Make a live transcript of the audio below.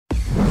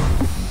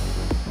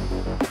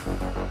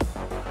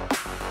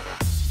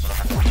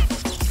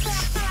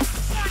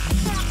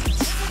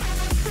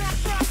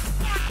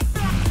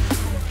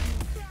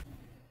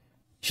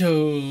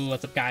Yo,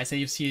 what's up guys,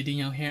 AFC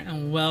Dino here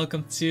and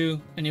welcome to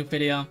a new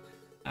video.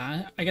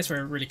 I guess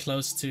we're really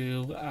close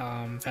to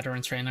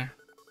veteran trainer.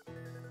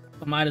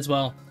 I might as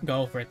well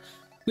go for it.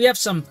 We have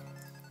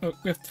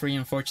three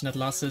unfortunate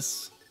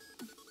losses.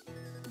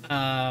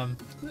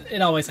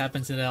 It always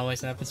happens,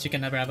 You can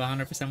never have a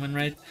 100% win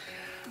rate.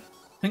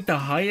 I think the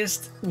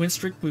highest win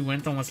streak we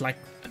went on was like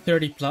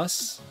 30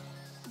 plus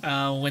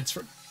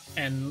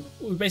and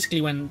we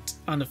basically went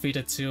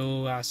undefeated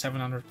to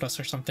 700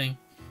 plus or something.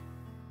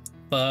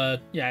 But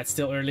yeah, it's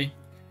still early,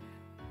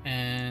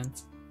 and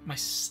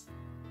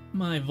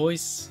my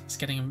voice is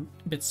getting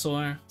a bit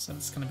sore, so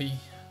it's gonna be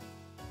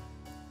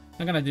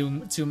not gonna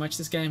do too much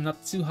this game.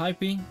 Not too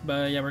hypey,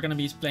 but yeah, we're gonna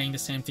be playing the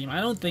same team. I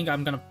don't think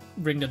I'm gonna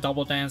bring the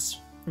double dance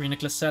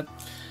Reuniclus set.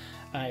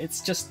 It's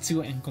just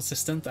too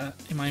inconsistent,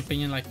 in my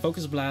opinion. Like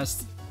Focus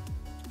Blast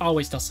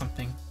always does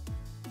something.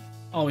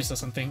 Always does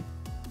something.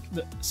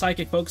 The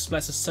Psychic Focus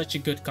Blast is such a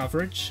good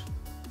coverage.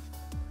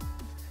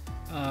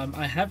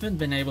 I haven't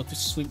been able to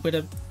sweep with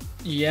it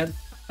yet.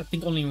 I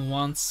think only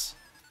once.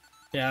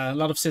 Yeah, a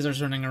lot of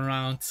scissors running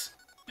around.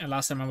 And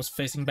last time I was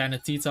facing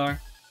Bandit T-Tar,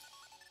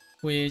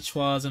 which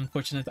was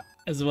unfortunate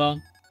as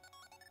well.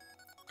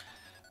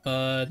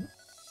 But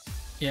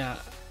yeah,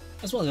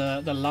 as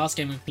well the last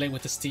game we played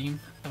with this team,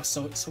 that was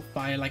so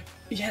fire. Like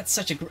he had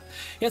such a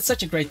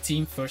great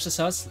team versus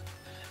us,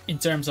 in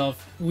terms of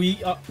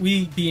we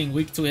being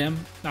weak to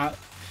him.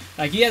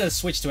 Like he had a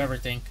switch to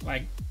everything.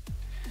 Like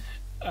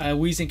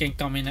Weezing can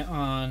come in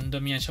on the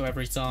Mian show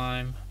every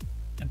time,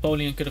 and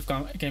Bolian could have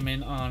came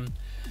in on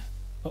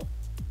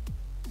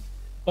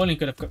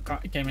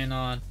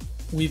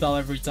Weavile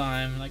every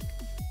time. Like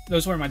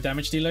those were my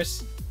damage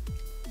dealers.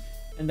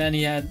 And then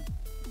he had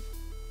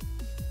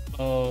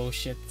oh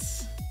shit,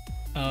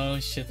 I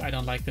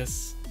don't like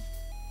this.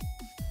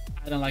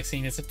 I don't like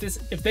seeing this.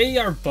 If they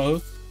are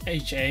both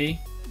HA,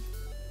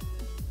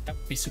 that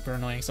would be super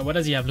annoying. So what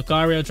does he have?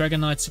 Lucario,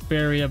 Dragonite,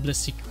 Superior,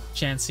 Blissey,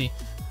 Chansey.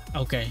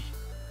 Okay.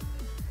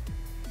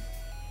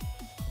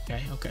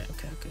 Okay.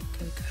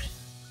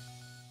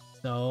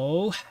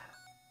 So, what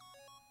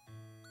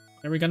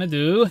are we gonna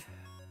do?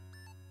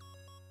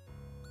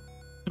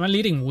 Am I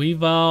leading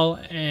Weavile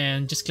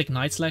and just click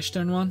Night Slash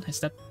turn 1? Is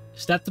that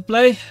the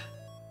play?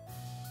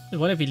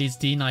 What if he leads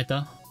D-Knight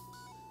though?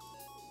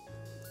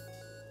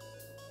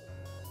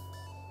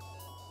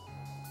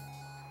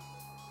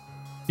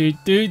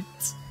 Dude,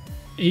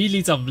 he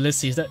leads off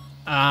Blissey.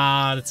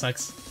 That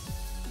sucks.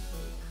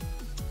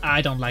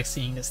 I don't like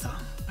seeing this though.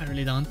 I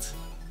really don't.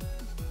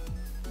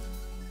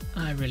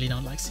 I really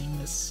don't like seeing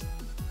this.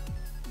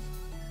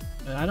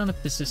 I don't know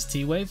if this is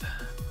T-Wave.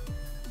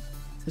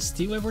 Is this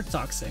T-Wave or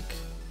Toxic?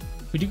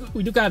 We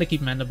do gotta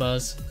keep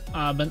Mandibuzz.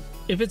 But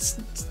if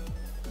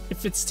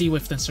it's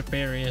T-Wave, then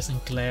Superior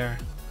and Claire.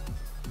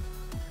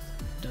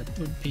 That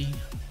would be.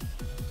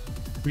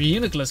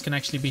 Reuniclus can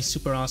actually be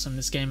super awesome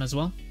this game as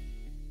well.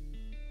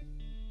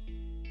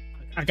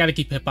 I gotta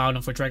keep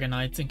Hippowdon for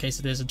Dragonite in case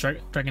it is a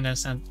Dragon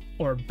Dance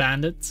or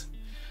Bandit.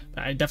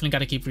 But I definitely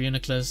gotta keep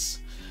Reuniclus.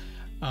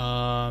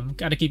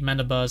 Gotta keep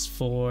Mandibuzz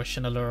for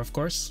Chandelure, of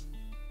course.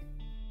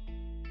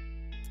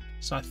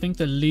 So I think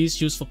the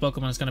least useful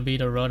Pokemon is gonna be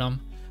the Rotom.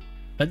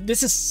 But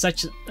this is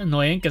such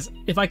annoying because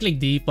if I click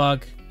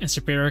Debug and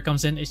Superior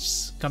comes in, it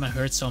just kinda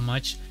hurts so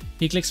much.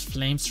 He clicks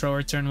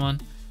Flamethrower turn 1.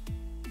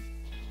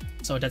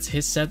 So that's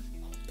his set.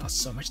 Does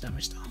so much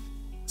damage though.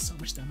 So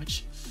much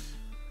damage.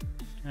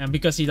 And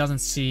because he doesn't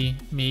see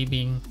me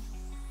being...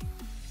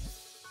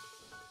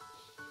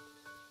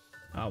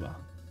 Oh well.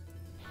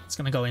 It's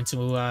gonna go into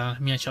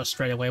Mienshao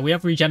straight away. We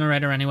have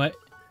Regenerator anyway.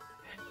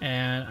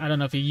 And I don't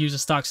know if he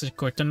uses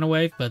Toxic or Thunder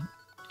Wave, but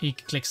he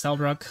clicks Stealth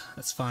Rock.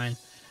 That's fine.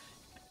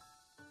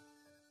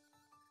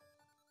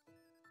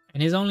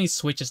 And his only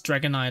switch is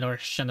Dragonite or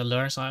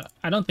Chandelure, so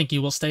I don't think he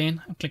will stay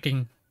in. I'm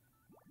clicking...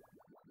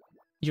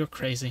 You're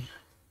crazy.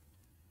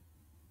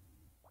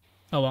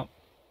 Oh well.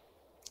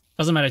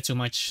 Doesn't matter too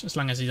much, as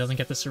long as he doesn't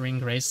get the Serene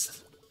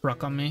Grace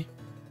rock on me.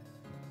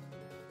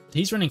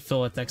 He's running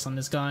full attacks on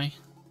this guy.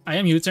 I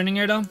am U-turning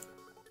here though.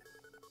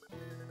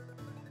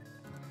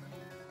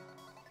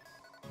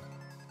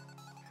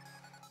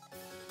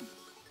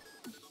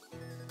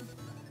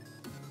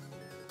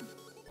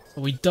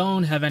 So we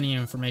don't have any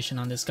information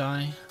on this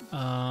guy.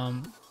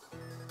 Gonna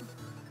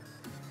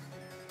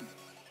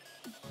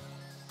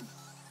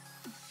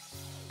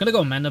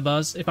go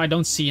Mandibuzz. If I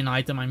don't see an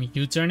item, I'm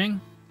U-turning.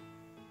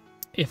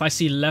 If I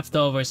see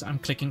leftovers, I'm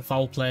clicking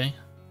Foul Play.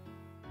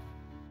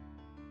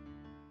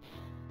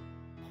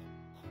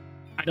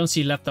 I don't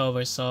see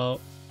leftovers, so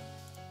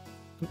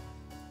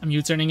I'm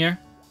U-turning here.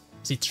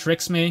 He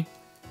tricks me.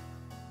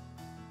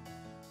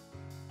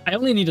 I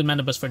only needed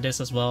Mandibuzz for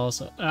this as well,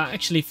 so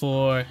actually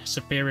for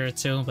Superior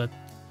too, but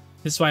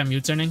this is why I'm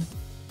U-turning.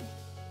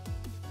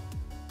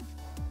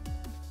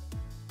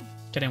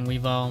 Getting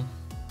Weavile.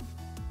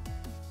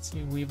 Let's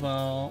see,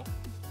 Weavile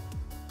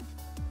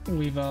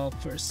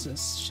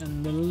versus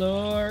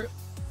Chandelure.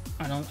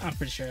 I'm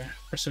pretty sure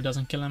Pursue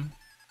doesn't kill him.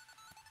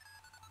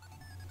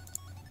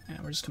 Yeah,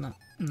 we're just gonna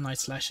Night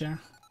Slash here.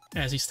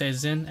 as he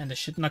stays in, and this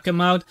should knock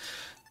him out.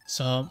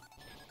 So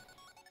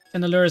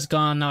Chandelure is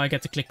gone. Now I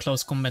get to click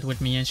close combat with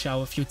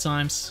Mienshao a few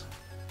times.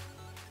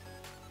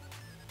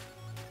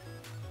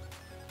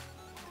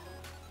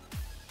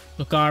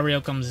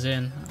 Lucario comes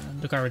in.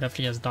 Lucario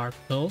definitely has Dark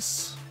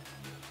Pulse.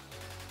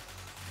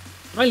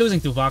 Am I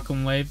losing to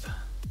Vacuum Wave?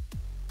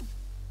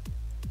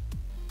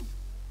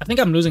 I think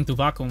I'm losing to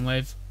Vacuum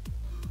Wave.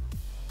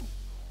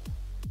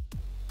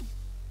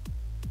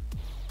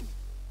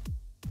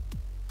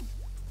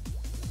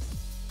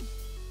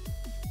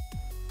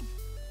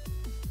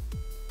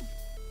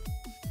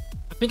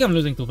 I think I'm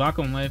losing to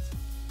Vacuum Wave.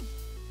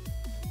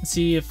 Let's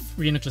see if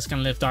Reuniclus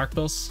can live Dark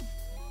Pulse.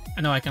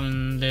 I know I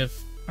can live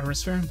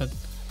Arisphere, but...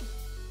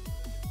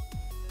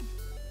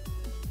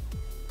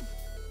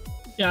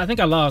 yeah, I think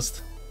I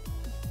lost.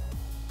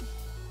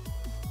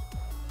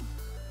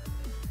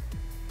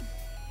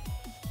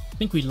 I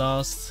think we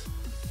lost.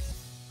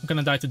 I'm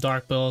gonna die to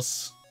Dark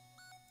Pulse.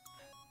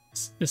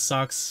 This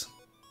sucks.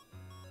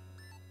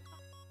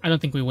 I don't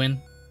think we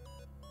win.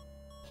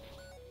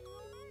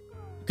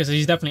 Because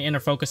he's definitely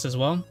inner focus as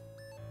well.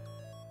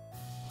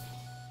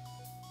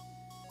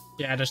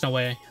 Yeah, there's no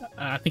way.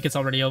 I think it's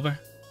already over.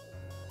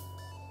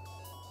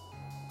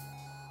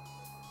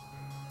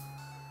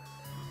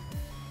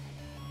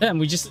 Damn,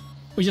 we just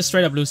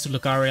straight up lose to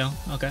Lucario.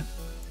 Okay.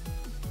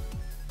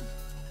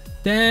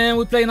 Then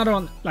we play another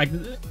one. Like,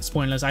 it's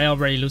pointless. I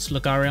already lose to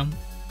Lucario.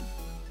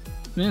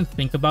 I didn't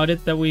think about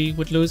it that we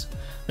would lose.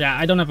 But yeah,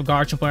 I don't have a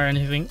guard jump or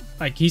anything.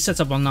 Like, he sets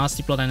up one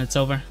nasty plot and it's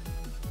over.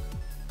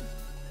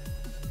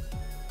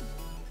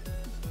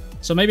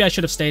 So maybe I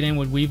should have stayed in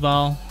with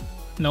Weavile,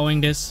 knowing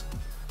this.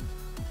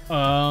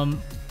 There's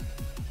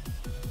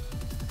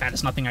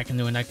nothing I can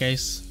do in that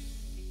case.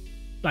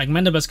 Like,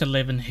 Mandibus can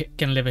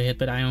live a hit,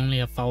 but I only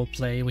have Foul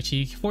Play, which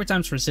he 4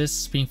 times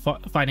resists being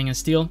fighting in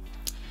Steel.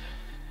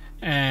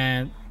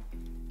 And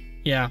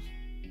yeah,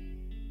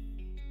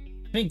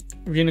 I think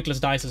Reuniclus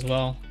dies as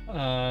well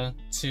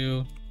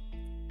to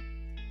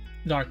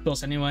Dark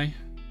Pulse anyway.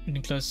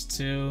 Reuniclus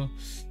to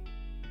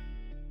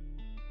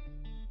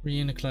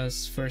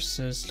Reuniclus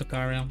versus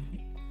Lucario.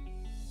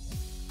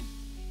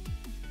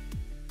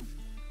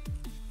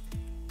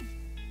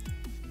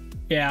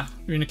 Yeah,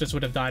 Reuniclus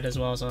would have died as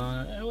well,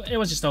 so it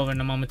was just over in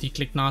the moment he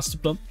clicked Nasty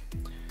Plot.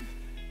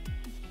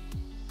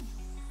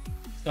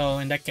 So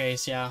in that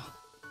case, yeah,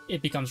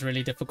 it becomes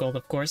really difficult,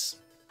 of course.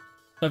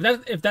 But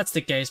if that's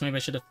the case, maybe I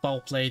should have foul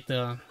played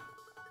the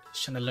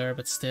Chandelure,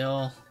 but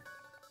still.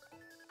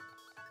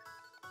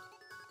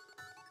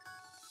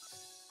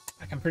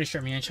 Like, I'm pretty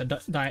sure Mienshao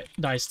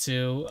dies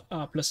to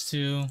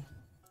 +2.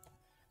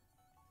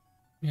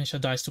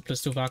 Mienshao dies to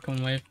 +2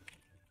 Vacuum Wave.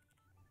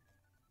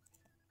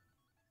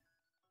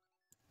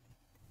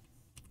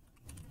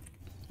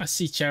 I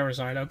see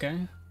Charizard,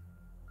 okay.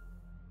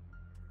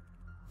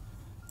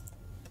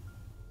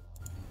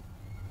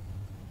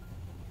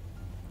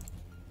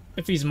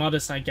 If he's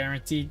modest, I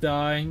guarantee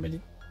die. But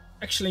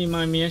actually,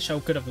 my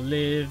Mienshao could have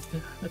lived.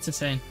 That's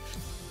insane.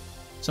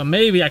 So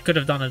maybe I could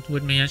have done it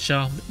with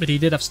Mienshao, but he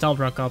did have Stealth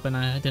Rock up, and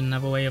I didn't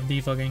have a way of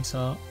debugging.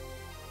 So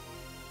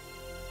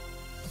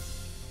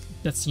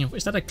that's,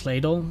 is that a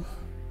Claydol?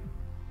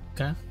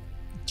 Okay,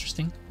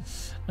 interesting.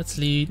 Let's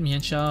lead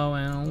Mienshao,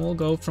 and we'll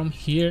go from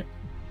here.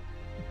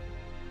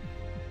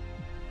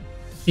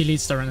 He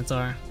leads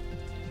Tyranitar.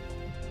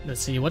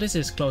 Let's see, what is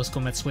his close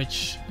combat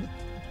switch?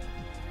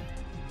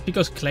 If he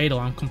goes Claydol,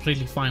 I'm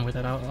completely fine with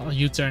that. I'll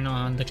U-turn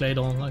on the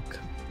Claydol, like...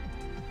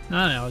 no,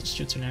 I'll just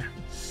U-turn here.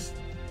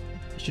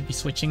 Should be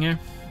switching here.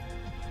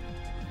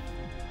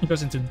 He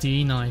goes into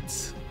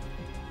D-Knight.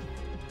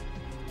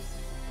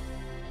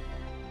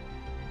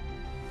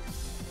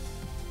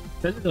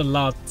 That is a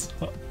lot.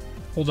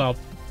 Hold up.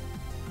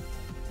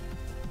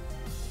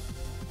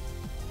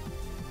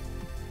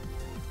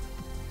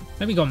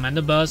 Maybe go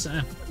Mandibuzz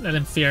and let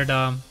him fear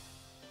the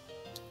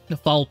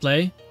foul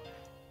play.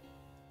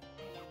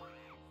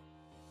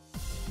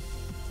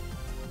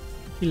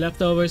 He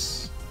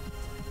leftovers.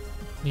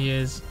 He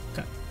is.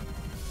 Okay.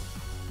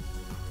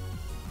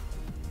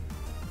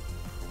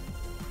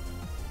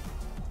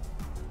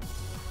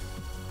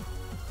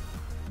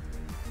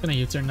 Gonna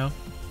U-turn though.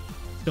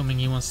 Assuming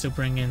he wants to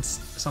bring in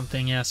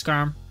something. Yeah,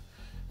 Skarm.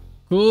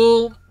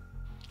 Cool.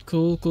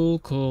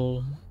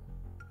 Cool.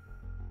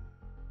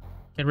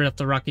 Get rid of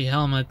the Rocky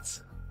Helmet.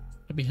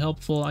 That'd be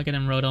helpful. I get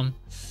him Rotom.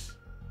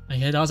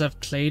 He does have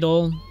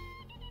Claydol.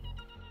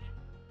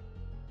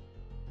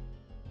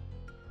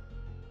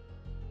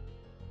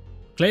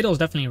 Claydol is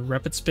definitely a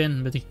Rapid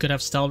Spin, but he could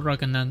have Stealth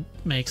Rock and then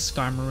make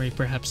Skarmory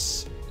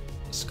perhaps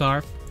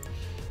Scarf.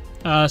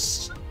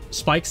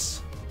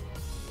 Spikes.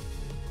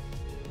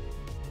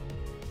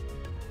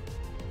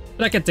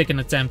 But I can take an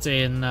attempt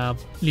in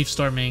Leaf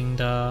Storming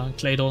the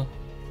Claydol.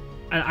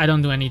 I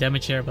don't do any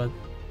damage here, but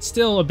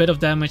still a bit of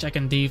damage. I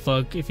can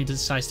defog if he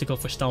decides to go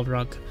for Stealth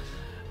Rock.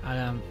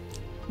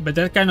 But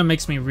that kind of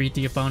makes me read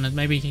the opponent.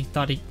 Maybe he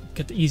thought he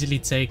could easily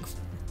take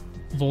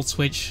Volt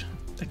Switch.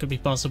 That could be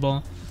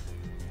possible.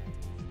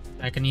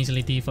 I can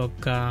easily defog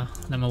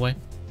them away.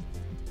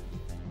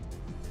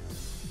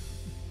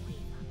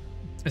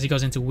 as he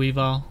goes into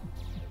Weavile.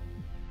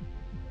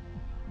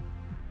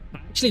 I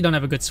actually don't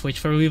have a good switch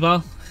for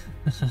Weavile.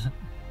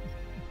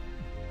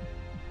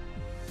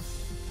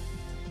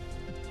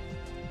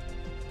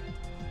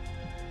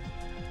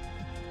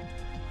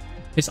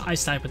 His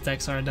ice type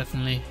attacks are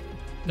definitely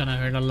gonna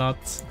hurt a lot.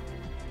 So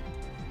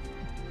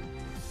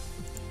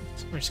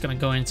we're just gonna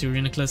go into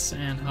Reuniclus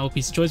and hope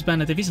he's Choice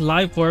Banded. If he's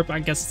Life Warp, I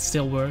guess it's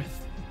still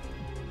worth.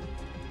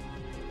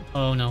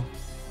 Oh no.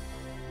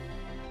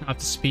 I have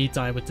to speed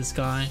die with this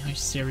guy. Are you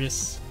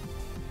serious?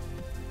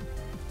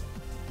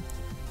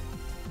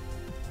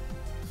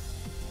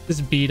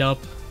 This beat up.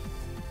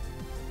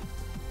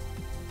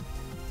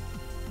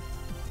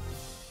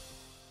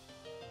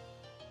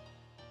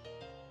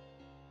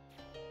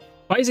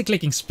 Why is he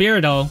clicking Spear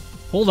though?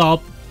 Hold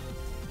up.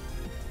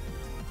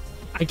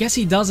 I guess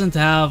he doesn't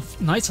have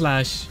Night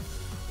Slash.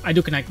 I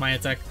do connect my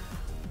attack.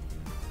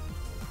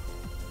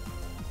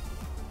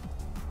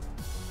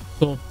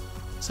 Cool.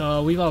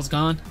 So Weavile's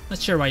gone. Not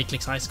sure why he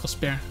clicks Icicle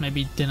Spear.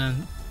 Maybe he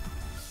didn't.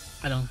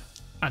 I don't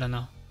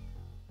know.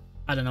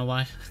 I don't know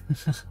why.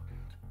 I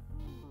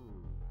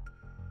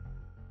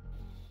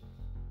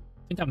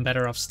think I'm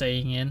better off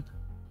staying in.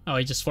 Oh,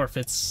 he just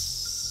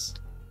forfeits.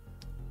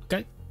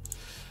 Okay.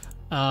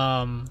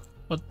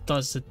 What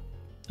does it?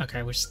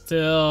 Okay, we're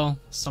still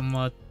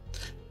somewhat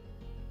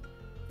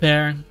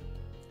there.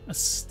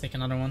 Let's take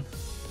another one.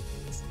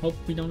 Hope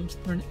we don't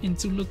turn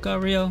into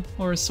Lucario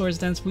or Swords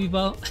Dance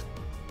Weavile.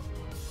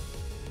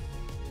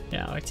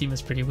 Yeah, our team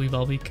is pretty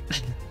Weavile weak.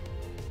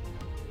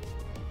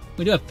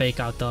 We do have Fake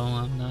Out though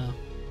on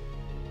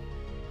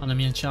the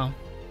Mienshao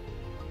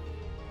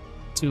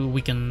to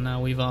weaken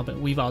Weavile, but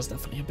Weavile is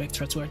definitely a big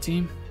threat to our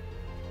team.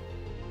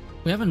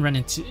 We haven't run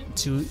into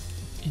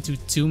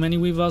too many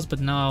Weaviles, but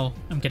now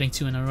I'm getting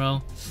 2 in a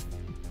row.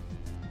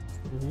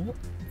 Ooh,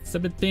 it's a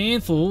bit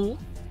painful.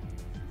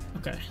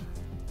 Okay.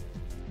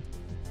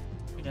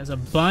 He has a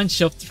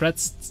bunch of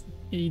threats.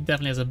 He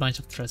definitely has a bunch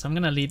of threats. I'm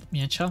gonna lead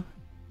Mienshao.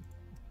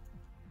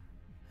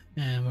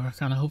 And we're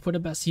gonna hope for the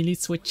best. He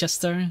leads with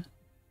Chester.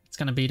 It's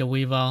gonna be the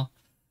Weavile.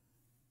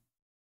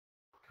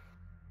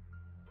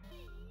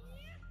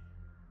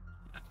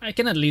 I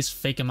can at least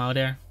fake him out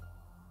there.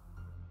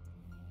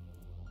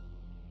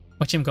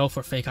 Watch him go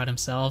for Fake Out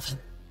himself.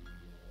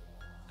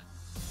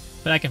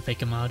 But I can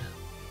fake him out.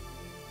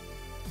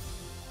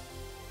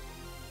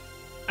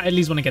 I at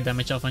least want to get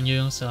damage off on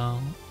you, so...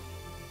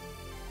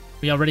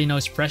 We already know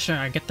his pressure.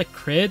 I get the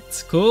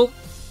crit. Cool.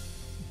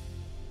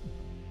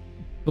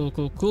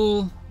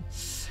 Cool.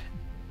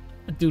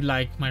 I do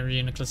like my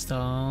Reuniclus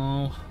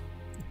though.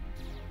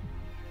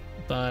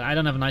 But I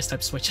don't have a nice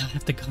type switch. I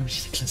have to go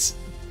Reuniclus.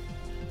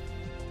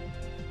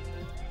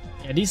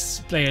 Yeah,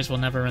 these players will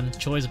never run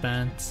Choice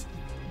Band.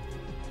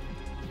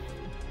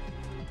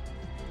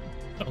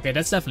 Okay,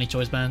 that's definitely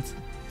Choice Band.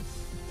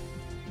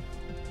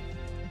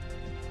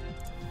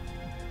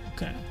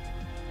 Okay.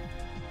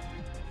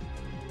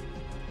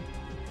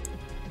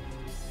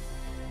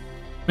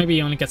 Maybe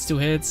he only gets 2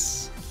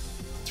 hits.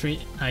 3.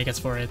 He gets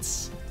 4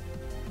 hits.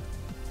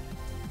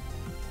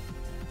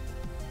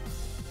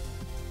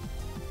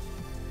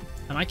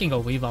 And I can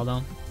go Weavile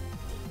though.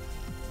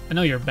 I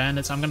know you're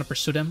banded, so I'm gonna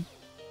pursue them.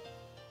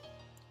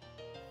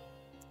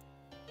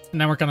 And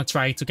then we're gonna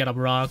try to get up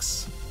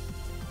rocks.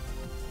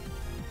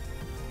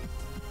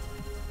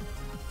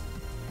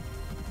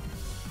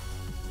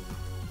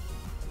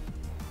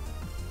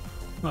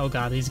 Oh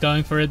god, he's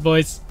going for it,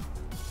 boys.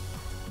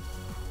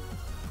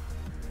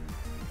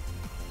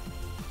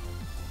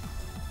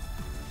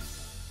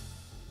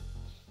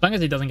 As long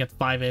as he doesn't get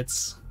 5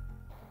 hits.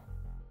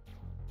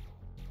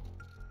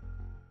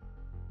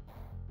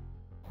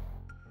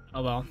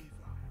 Oh well.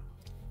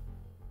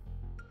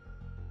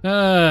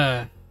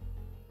 Okay,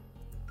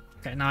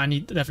 now I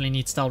definitely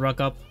need Style Rock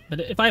up.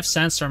 But if I have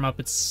Sandstorm up,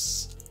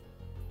 it's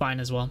fine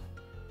as well.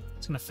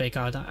 It's gonna Fake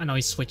Out. I know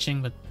he's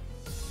switching, but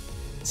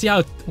see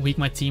how weak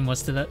my team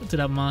was to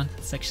that mod?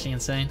 It's actually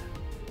insane.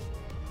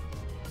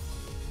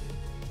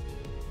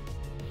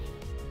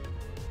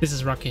 This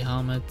is Rocky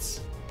Helmet.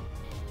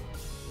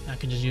 I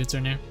can just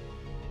U-turn here.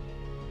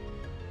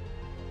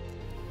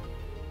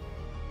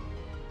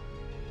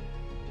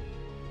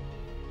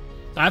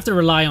 I have to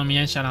rely on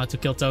Mienshao now to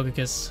kill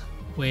Togekiss,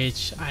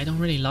 which I don't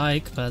really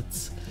like, but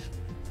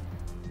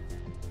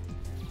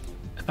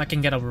if I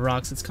can get up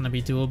rocks, it's gonna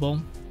be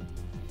doable.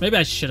 Maybe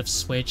I should have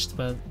switched,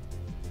 but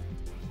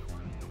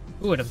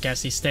who would have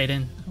guessed he stayed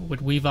in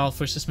with Weavile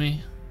versus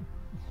me?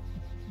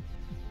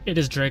 It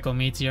is Draco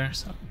Meteor,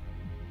 so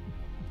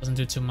doesn't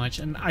do too much,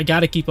 and I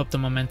gotta keep up the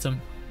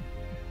momentum.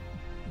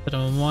 But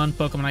the one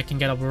Pokemon I can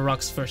get up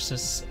rocks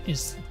versus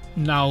is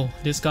now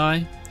this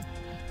guy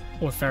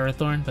or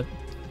Ferrothorn, but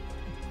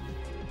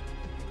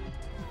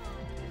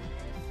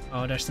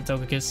oh, there's the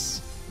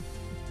Togekiss.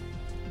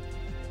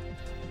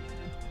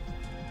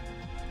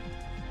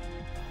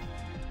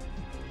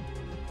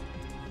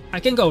 I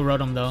can go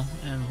Rotom though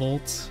and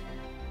Volt.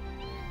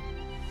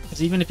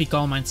 Because even if he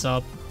Calm Minds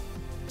up,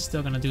 it's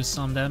still gonna do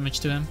some damage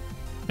to him.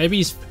 Maybe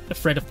he's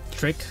afraid of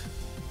Trick.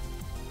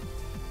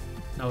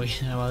 No,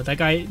 well, that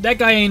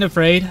guy ain't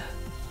afraid.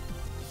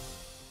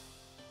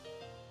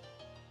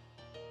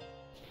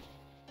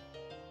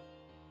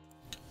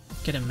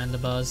 Get him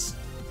Mandibuzz.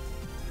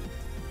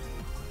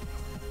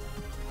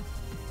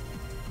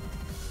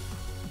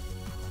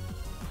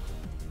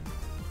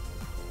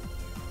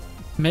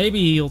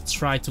 Maybe he'll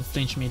try to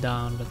flinch me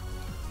down, but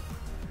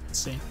let's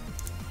see.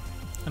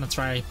 Gonna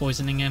try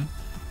poisoning him.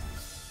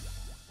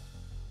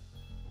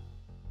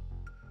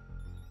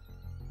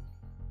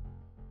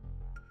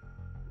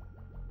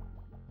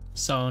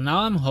 So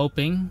now I'm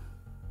hoping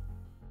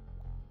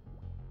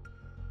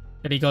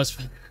that he goes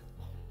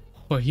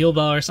for heal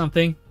ball or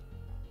something,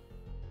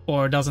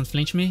 or doesn't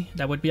flinch me.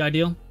 That would be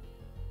ideal.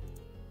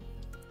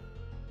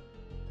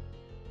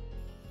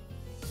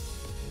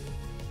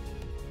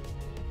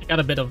 I got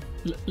a bit of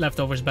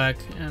leftovers back,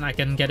 and I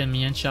can get in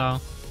Mienshao.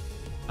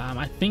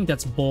 I think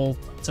that's Bolt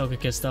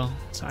Togekiss though,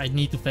 so I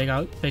need to fake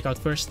out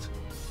first.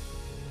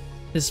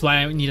 This is why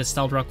I need a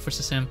Stealth Rock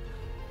versus him.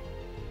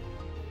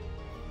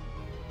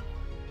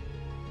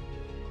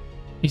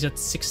 He's at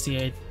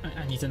 68.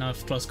 I need to know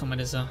if close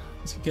combat is a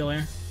kill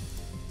here.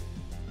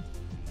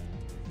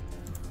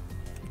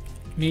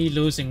 Me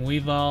losing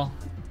Weavile,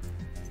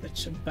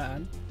 such a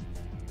bad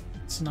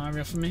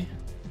scenario for me.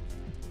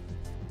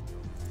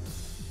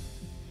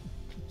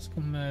 Close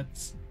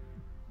combat.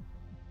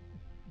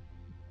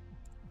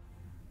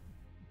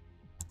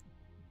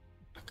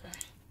 Okay.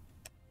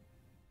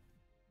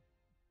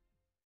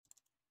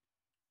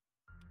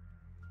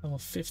 Level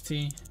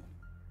 50.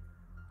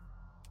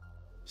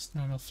 Just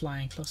normal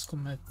flying, close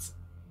combat.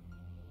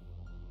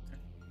 Okay.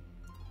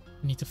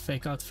 I need to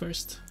fake out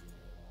first.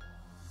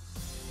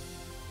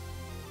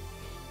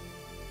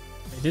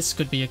 Okay, this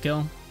could be a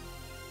kill.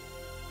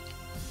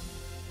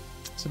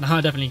 So now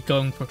I'm definitely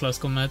going for close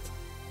combat.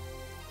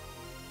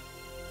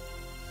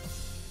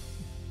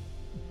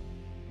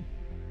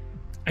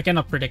 I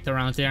cannot predict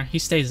around here. He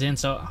stays in,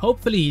 so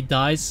hopefully he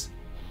dies.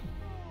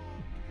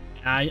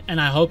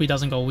 And I hope he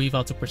doesn't go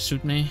Weavile to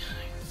pursue me.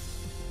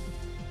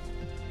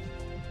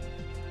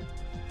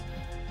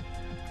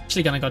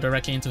 Actually gonna go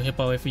directly into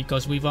Hippo if he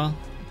goes Weavile.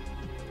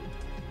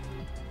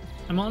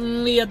 I'm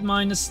only at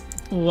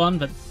 -1,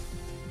 but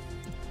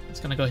it's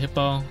gonna go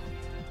Hippo.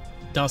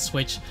 Does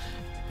switch.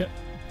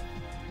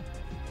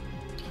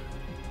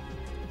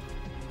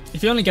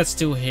 If he only gets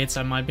 2 hits,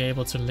 I might be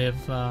able to live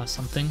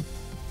something.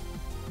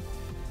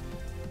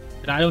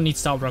 But I don't need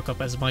Stealth Rock up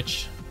as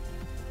much.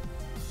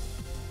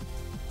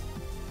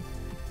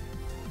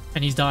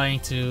 And he's dying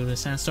to the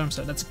Sandstorm,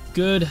 so that's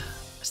good.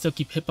 I still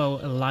keep Hippo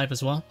alive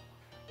as well.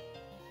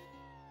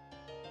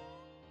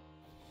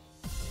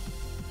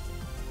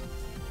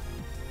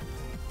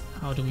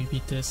 How do we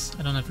beat this?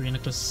 I don't have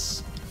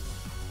Reuniclus.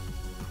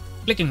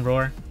 Clicking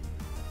Roar.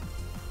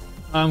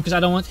 Because I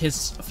don't want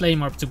his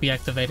Flame Orb to be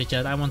activated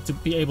yet. I want to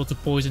be able to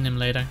poison him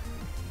later.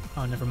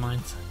 Oh, never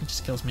mind. It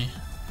just kills me.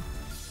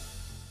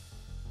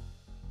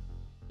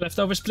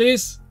 Leftovers,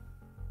 please!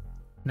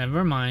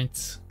 Never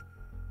mind.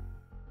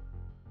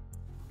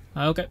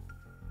 Okay.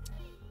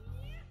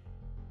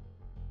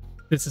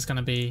 This is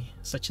gonna be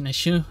such an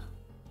issue.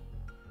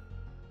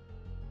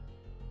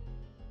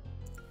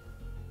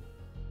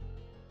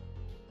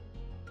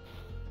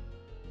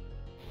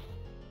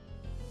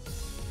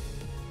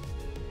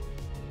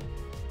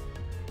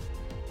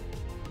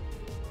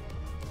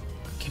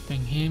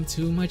 Giving him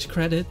too much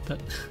credit, but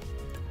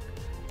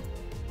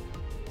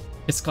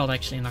his Scald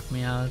actually knocked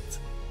me out.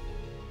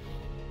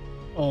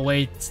 Oh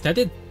wait, that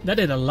did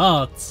a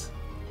lot.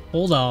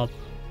 Hold up.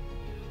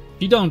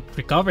 You don't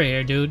recover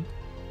here, dude.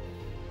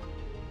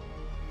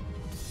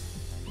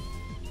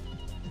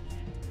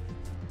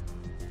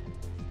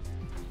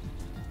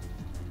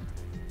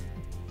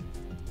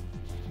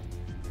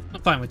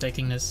 I'm fine with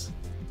taking this.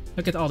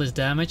 Look at all this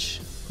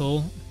damage.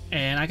 Cool.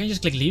 And I can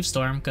just click Leaf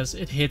Storm because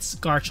it hits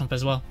Garchomp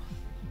as well.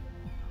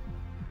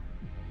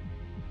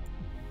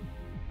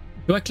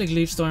 Do I click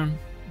Leaf Storm?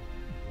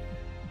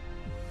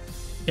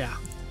 Yeah.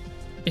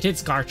 It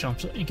hits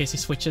Garchomp in case he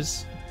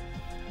switches.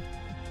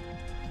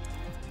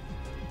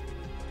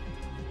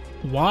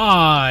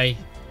 Why?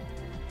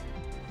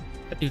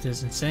 That dude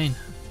is insane.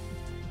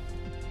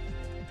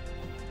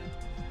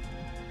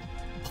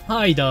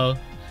 Why though?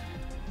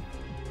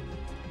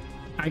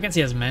 I guess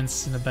he has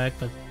Mence in the back,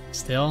 but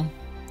still.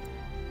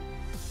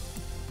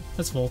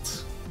 Let's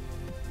Volt.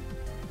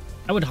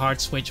 I would hard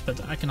switch,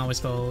 but I can always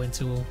go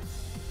into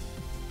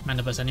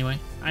Mandibuzz anyway.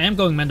 I am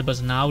going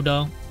Mandibuzz now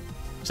though,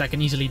 because I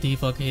can easily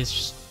debug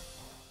his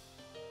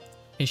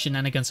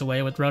shenanigans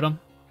away with Rotom.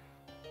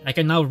 I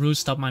can now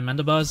Roost up my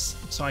Mandibuzz,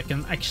 so I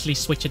can actually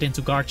switch it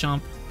into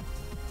Garchomp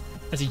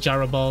as he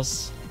Gyro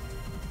Balls.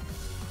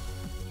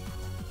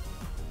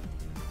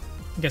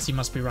 I guess he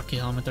must be Rocky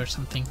Helmet or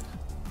something.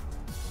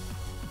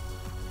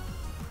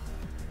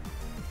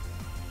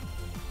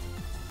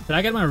 Did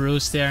I get my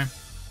Roost there?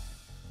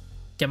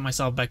 Get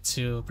myself back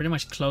to pretty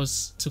much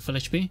close to full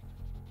HP.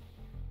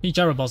 He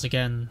Gyro Balls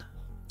again.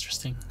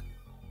 Interesting.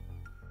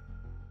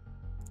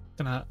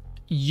 Gonna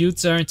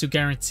U-turn to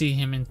guarantee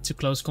him into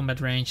close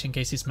combat range in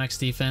case he's max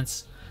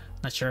defense.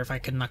 Not sure if I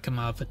can knock him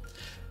out, but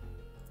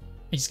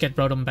I just get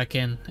Rotom back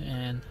in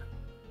and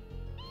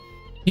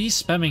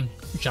He's spamming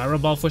Gyro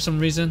Ball for some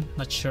reason.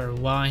 Not sure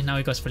why. Now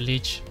he goes for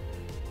Leech.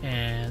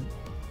 And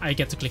I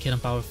get to click Hidden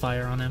Power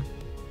Fire on him.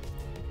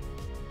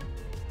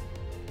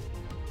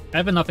 I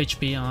have enough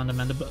HP on the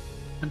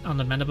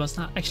Mandibus.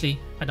 No, actually,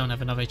 I don't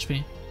have enough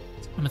HP.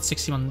 I'm at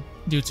 61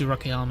 due to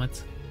Rocky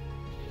Helmet.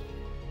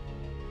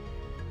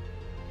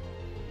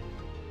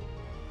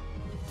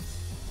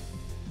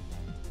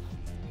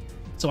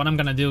 So what I'm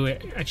gonna do,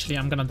 actually,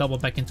 I'm gonna double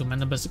back into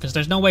Mandibus because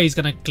there's no way he's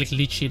gonna click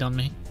Leech Seed on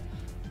me.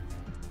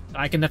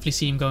 I can definitely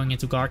see him going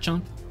into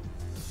Garchomp.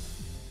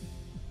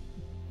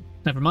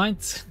 Never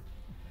mind.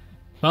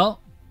 Well,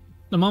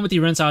 the moment he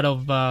runs out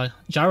of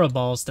Gyro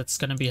Balls, that's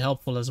gonna be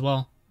helpful as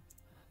well.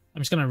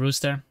 I'm just gonna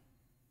Roost there.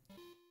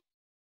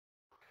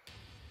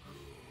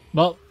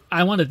 Well,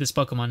 I wanted this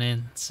Pokemon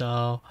in,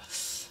 so...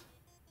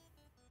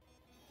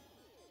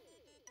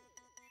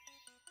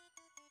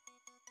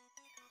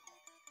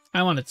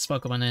 I wanted this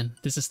Pokemon in.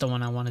 This is the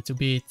one I wanted to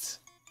beat.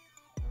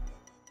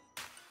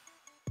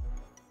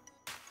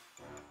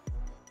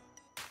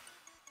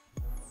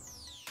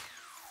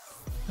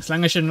 As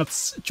long as you're not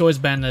Choice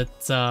Banded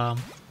Stone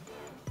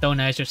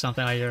Edge or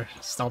something like your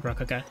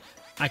Stalbrook, okay.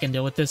 I can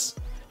deal with this.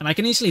 And I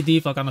can easily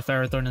defog on the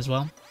Ferrothorn as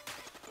well.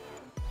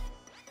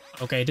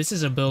 Okay, this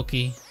is a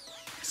bulky.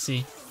 Let's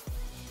see.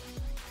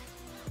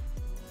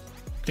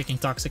 Clicking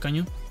Toxic on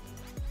you.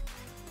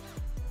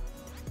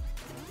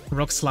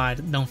 Rock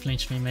Slide, don't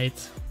flinch me,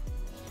 mate.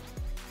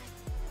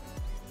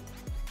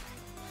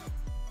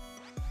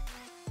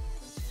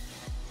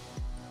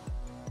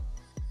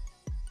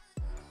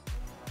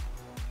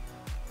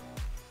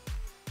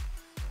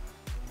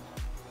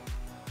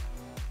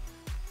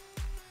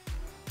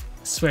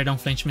 I swear,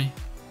 don't flinch me.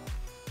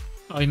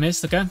 Oh, he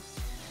missed, okay.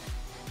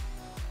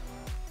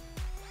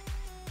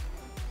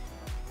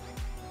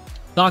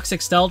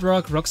 Toxic, Stealth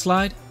Rock, Rock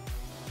Slide.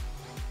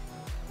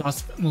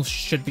 Last move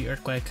should be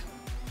Earthquake.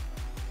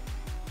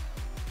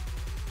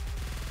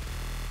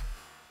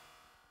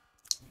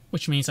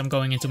 Which means I'm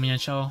going into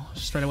Mienshao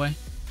straight away.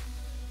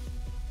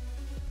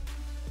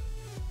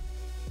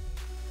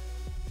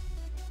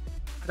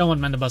 I don't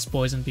want Mandibus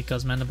Poison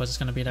because Mandibus is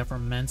going to be there for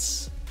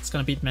Mence. It's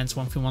going to beat Mence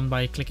 1v1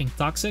 by clicking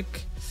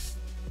Toxic.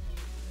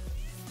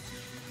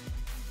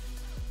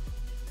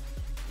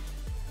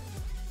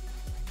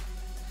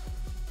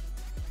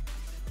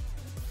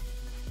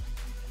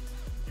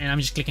 And I'm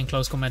just clicking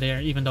Close Combat here,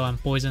 even though I'm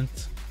poisoned.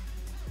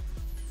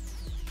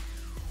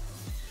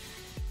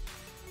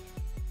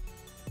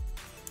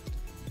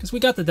 Because we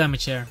got the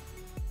damage here.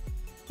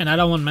 And I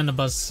don't want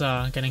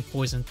Mandibus getting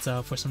poisoned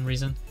for some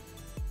reason.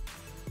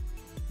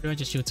 Or do I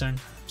just U-turn? I'm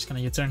just gonna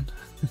U-turn.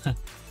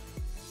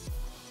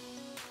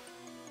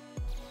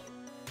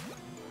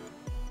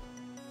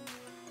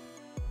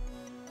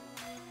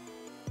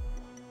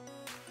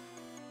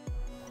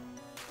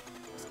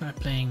 Start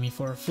playing me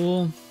for a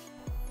fool.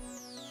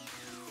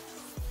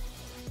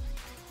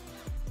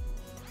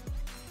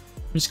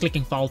 I'm just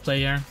clicking Foul Play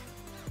here.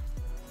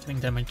 Getting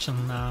damage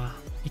on...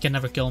 he can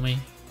never kill me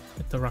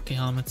with the Rocky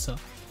Helmet, so...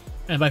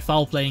 And by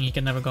Foul Playing, he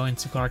can never go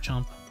into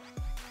Garchomp.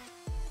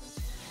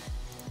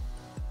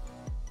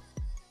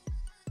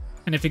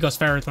 And if he goes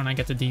Ferrothorn, I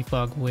get the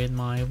defog with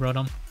my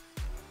Rotom.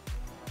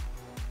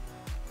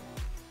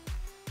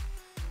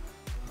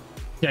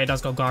 Yeah, he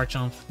does go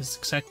Garchomp. This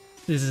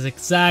is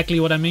exactly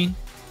what I mean.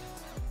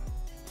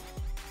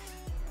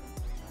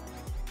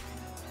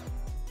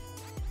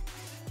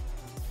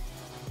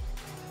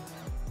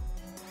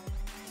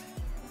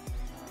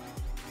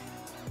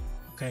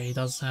 Okay, he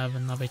does have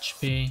enough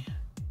HP.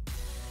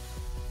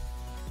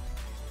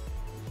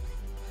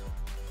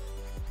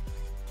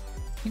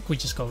 I think we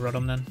just go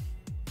Rotom then.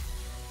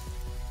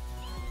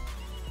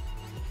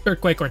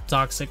 Earthquake or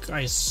Toxic,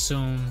 I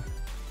assume.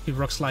 If he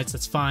Rock Slides,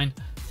 that's fine.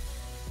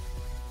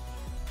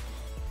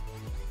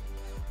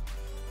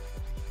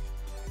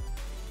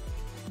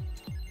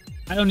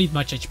 I don't need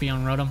much HP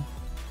on Rotom.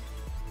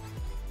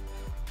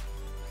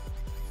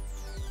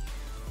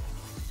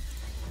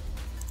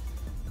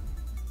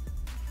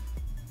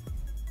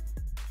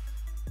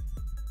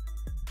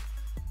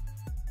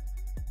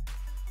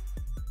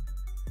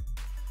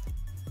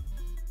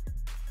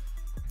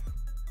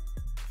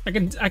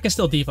 I can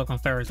still defog on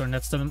Ferrothorn,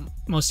 that's the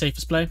most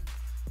safest play.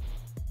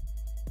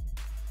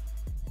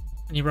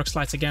 And he Rock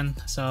Slides again,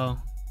 so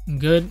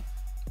good.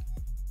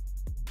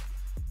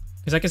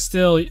 Because I can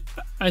still...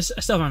 I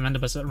still have my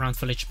Mandibus around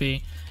full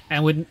HP.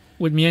 And with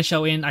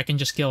Mienshao in, I can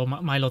just kill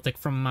Milotic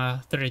from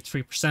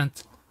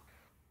 33%.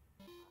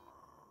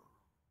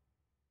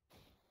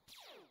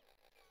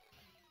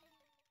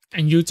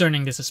 And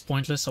U-turning this is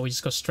pointless, so we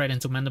just go straight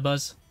into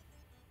Mandibus.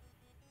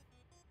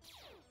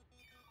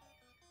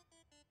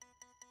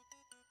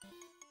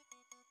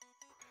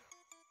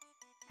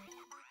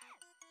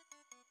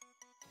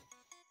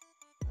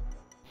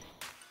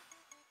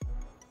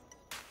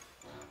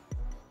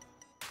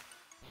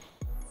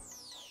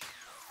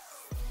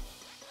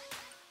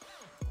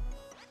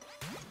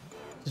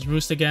 Just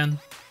Roost again.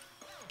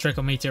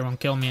 Draco Meteor won't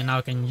kill me, and now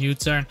I can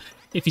U-turn.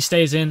 If he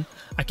stays in,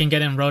 I can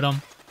get in Rotom.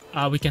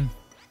 We can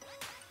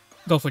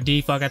go for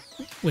defog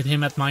with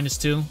him at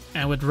 -2,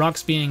 and with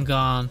rocks being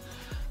gone,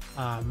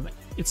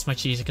 it's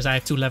much easier because I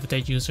have 2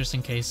 levitate users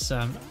in case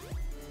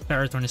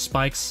Ferrothorn is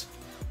spikes.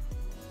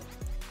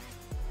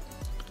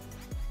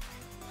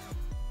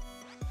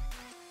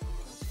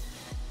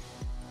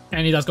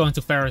 And he does go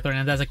into Ferrothorn,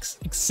 and that's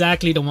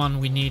exactly the one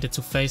we needed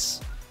to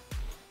face.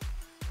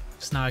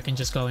 So now I can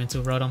just go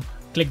into Rotom,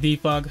 click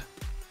defog.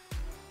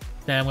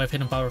 Then we have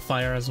Hidden Power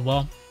Fire as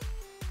well.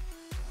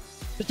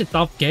 Such a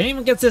tough game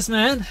against this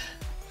man.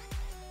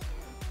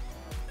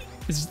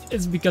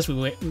 It's because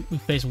we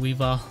face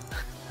Weavile.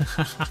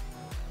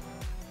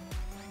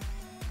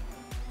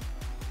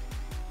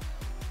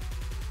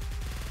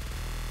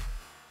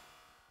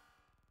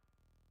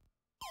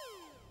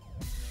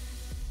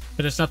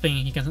 But there's nothing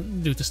he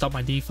can do to stop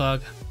my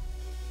defog.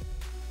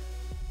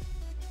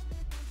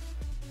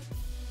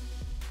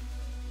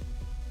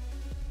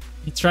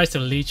 He tries to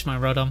leech my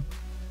Rotom.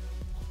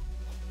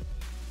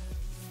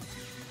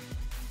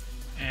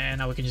 And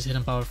now we can just hit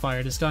him Power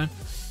Fire this guy.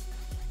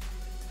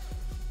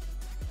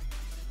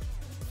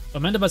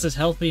 But Mandibuzz is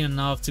healthy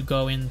enough to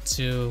go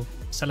into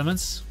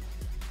Salamence.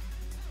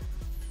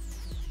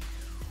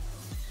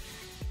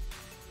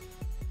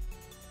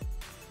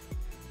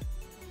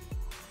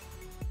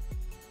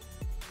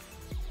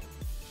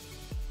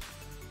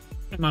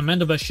 And my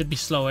Mandibuzz should be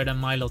slower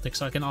than Milotic,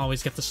 so I can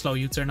always get the slow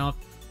U-turn off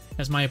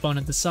as my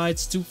opponent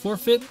decides to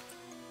forfeit.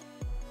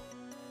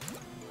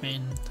 I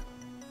mean,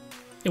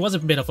 it was a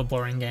bit of a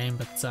boring game,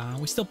 but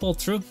we still pulled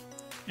through.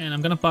 And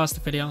I'm gonna pause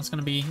the video. It's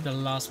gonna be the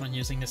last one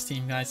using this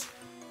team, guys.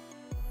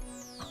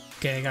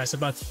 Okay, guys,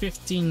 about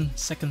 15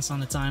 seconds on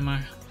the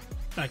timer.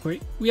 Like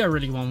we are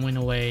really 1 win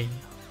away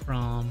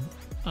from.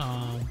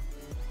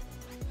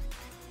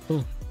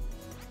 Ooh,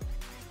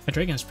 my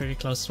Dragon is pretty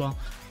close as well.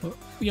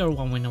 We are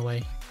 1 win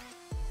away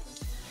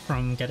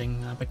from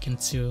getting back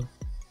into.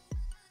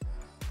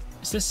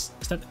 Is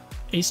that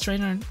Ace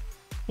Trainer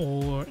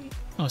or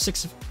oh it's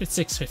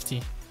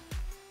 650.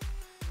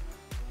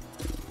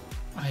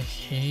 I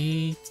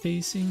hate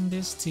facing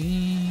this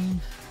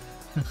team.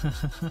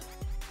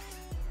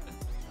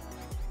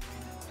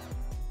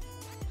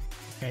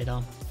 Okay,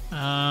 done.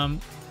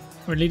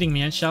 We're leading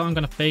Mienshao. I'm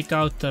gonna fake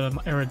out the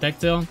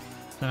Aerodactyl.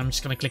 Then I'm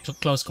just gonna click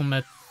close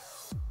combat.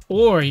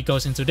 Or he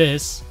goes into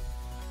this.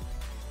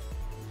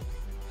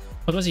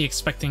 What was he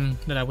expecting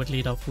that I would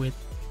lead off with?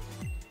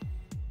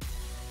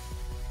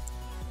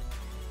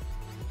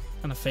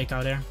 Gonna fake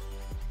out there.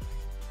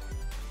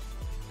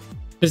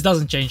 This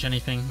doesn't change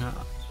anything.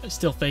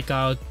 Still fake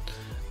out.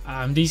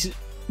 These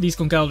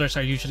Conkeldurs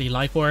are usually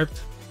life orbed,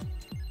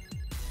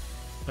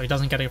 so he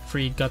doesn't get a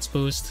free guts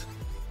boost.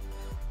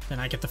 Then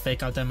I get the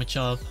fake out damage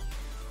off.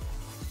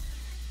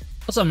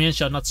 Also,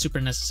 Mienshao not super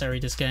necessary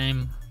this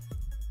game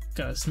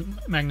because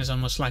Magnezone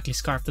most likely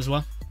scarfed as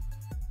well.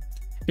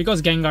 If he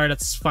goes Gengar,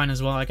 that's fine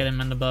as well. I get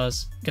him in the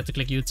buzz, get to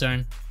click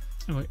U-turn,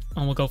 and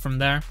we'll go from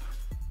there.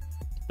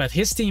 But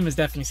his team is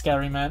definitely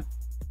scary, man.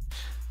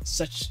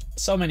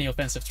 So many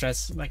offensive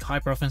threats, like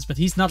hyper offense, but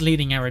he's not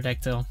leading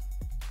Aerodactyl.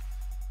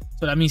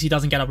 So that means he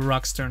doesn't get up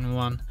rocks turn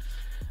 1.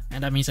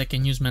 And that means I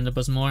can use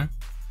Mandibuzz more.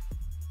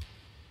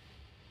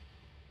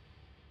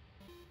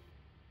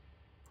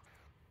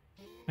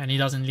 And he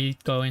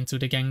doesn't go into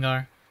the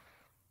Gengar.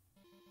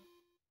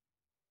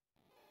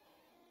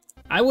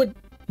 I would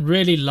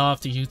really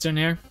love to U-turn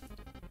here,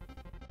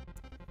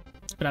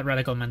 but I'd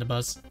rather go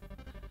Mandibuzz.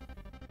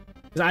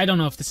 Because I don't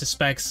know if this is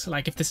specs.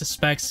 Like, if this is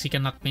specs, he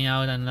can knock me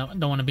out, and I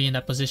don't want to be in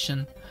that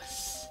position.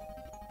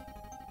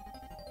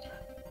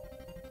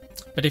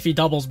 But if he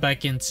doubles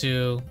back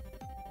into...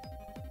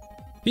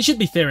 He should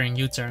be fearing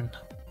U-turn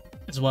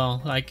as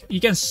well. Like, he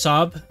can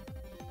sub.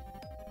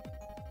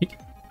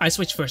 I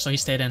switched first, so he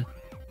stayed in.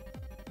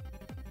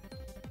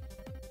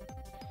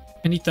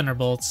 And he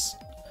Thunderbolts.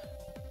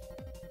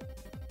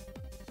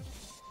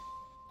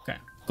 Okay,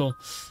 cool.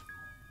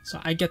 So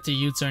I get the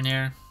U-turn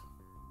here.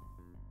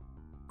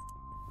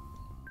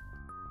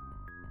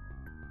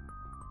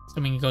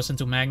 Assuming he goes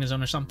into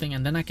Magnezone or something,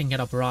 and then I can get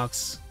up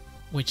rocks,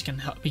 which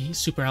can be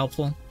super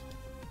helpful.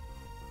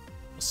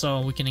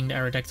 So weakening the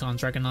Aerodactyl on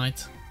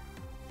Dragonite.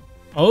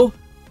 Oh,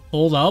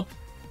 hold up.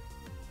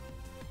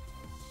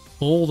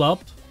 Hold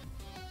up.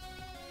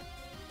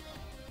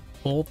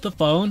 Hold the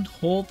phone.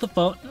 Hold the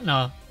phone.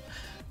 No,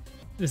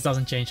 this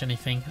doesn't change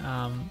anything.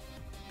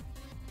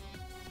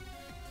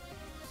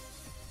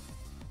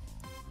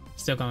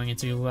 Still going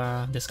into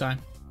this guy.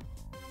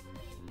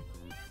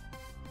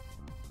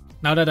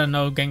 Now that I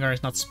know Gengar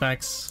is not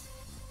specs,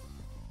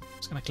 I'm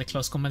just gonna click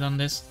close combat on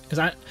this.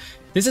 Because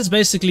this is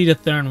basically the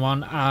turn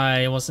 1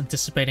 I was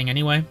anticipating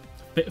anyway.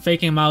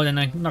 Faking him out and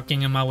then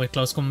knocking him out with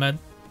close combat.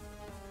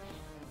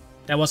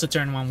 That was the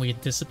turn 1 we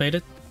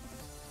anticipated.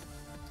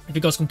 If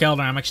he goes Conkeldurr,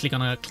 I'm actually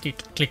gonna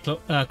click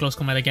close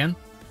combat again.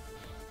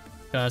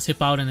 Because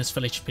Hippowdon is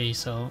full HP,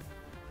 so...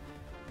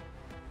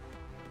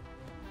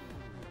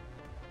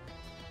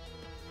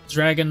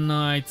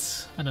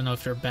 Dragonite, I don't know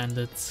if you're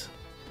Bandit.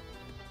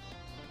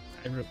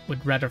 I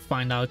would rather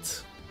find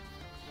out.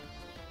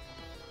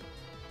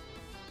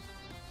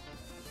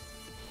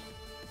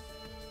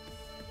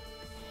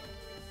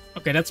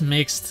 Okay, that's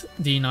mixed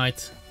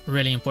D-Knight.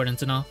 Really important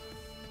to know.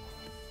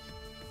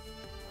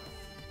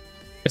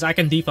 Because I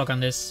can defog on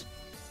this.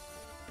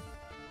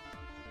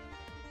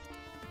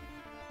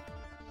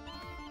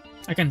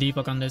 I can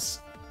defog on this.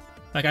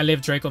 Like, I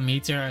live Draco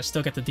Meteor, I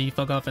still get the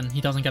defog off, and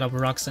he doesn't get up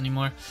rocks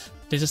anymore.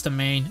 This is the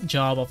main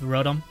job of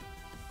Rotom.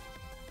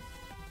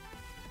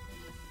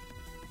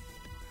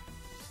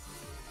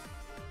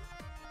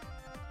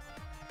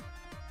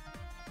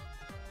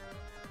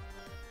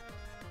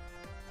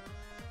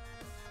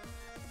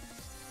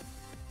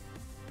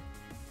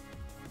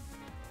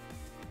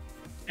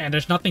 And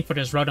there's nothing for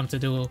this Rotom to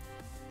do,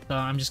 so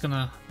I'm just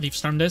gonna leave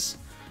Storm this.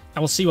 I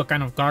will see what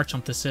kind of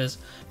Garchomp this is.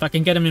 If I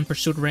can get him in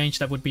Pursuit range,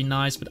 that would be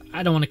nice, but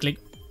I don't want to click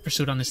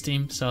Pursuit on this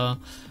team, so...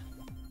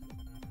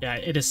 yeah,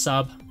 it is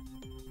sub.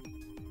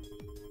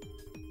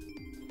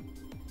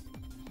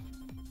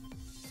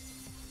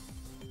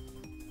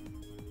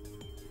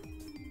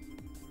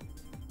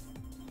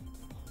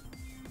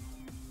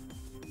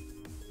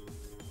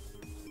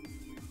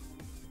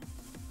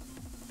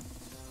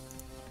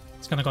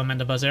 It's gonna go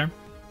Mandibuzz here.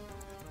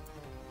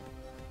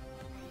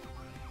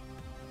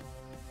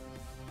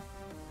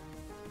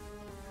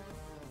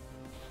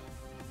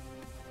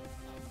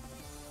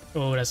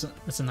 Oh, that's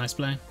a nice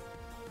play.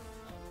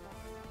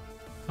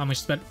 How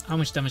much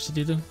damage did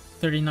you do?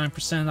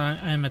 39%.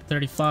 I am at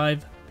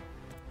 35.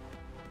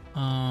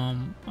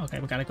 Okay,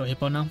 we gotta go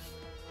Hippo now.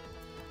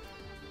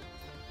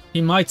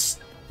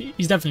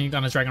 He's definitely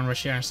gonna Dragon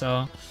Rush here,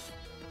 so...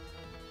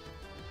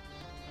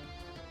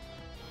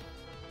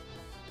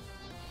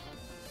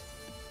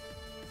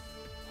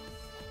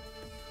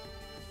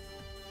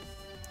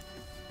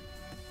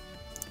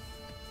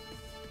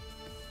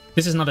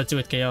 this is not a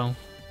 2-hit KO.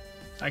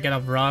 I get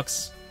up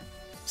rocks.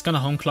 It's gonna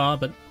Home Claw,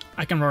 but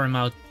I can roar him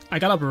out. I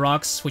got up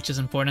rocks, which is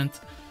important.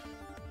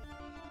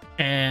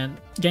 And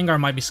Gengar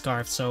might be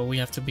Scarfed, so we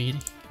have to be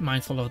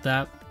mindful of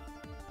that.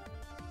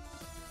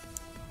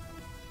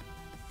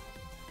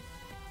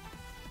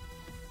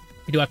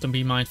 We do have to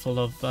be mindful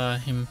of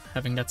him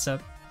having that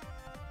set.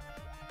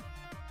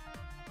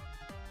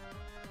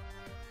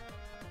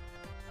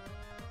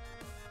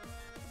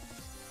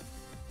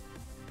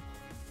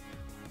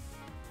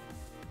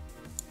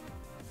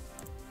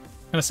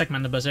 Gonna sack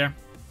Mandibuzz here.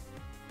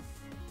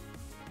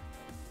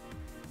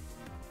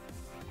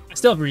 I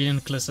still have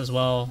Reuniclus as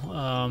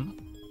well,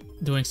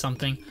 doing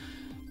something.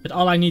 But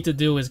all I need to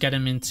do is get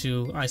him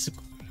into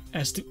Icicle.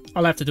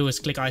 All I have to do is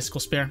click Icicle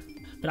Spear.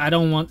 But I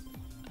don't want...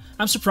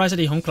 I'm surprised that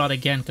he Home Clawed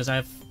again, because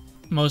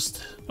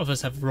most of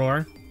us have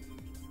Roar.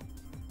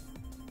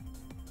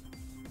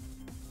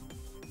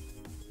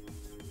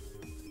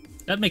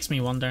 That makes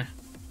me wonder.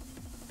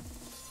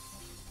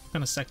 I'm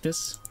gonna sack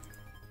this.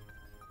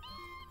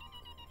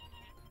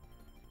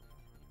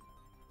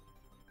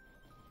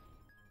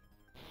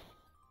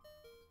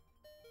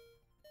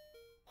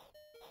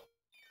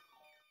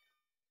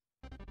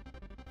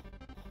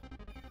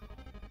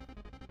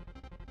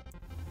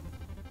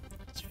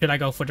 Should I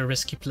go for the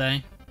risky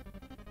play?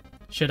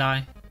 Should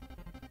I?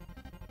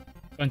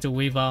 Going to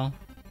Weavile.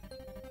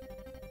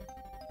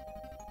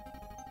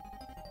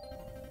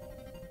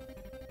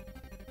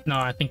 No,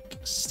 I think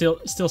still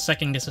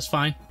sacking this is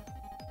fine.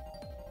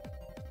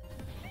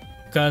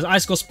 Because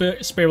Icicle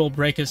Spear will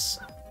break his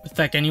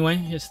attack anyway,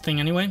 his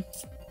thing anyway.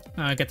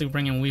 I get to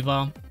bring in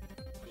Weavile.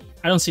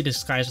 I don't see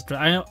this guy's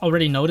threat. I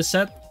already know the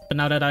set, but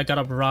now that I got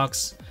up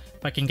rocks,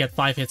 if I can get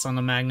 5 hits on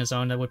the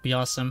Magnezone, that would be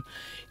awesome.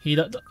 He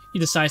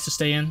decides to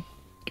stay in,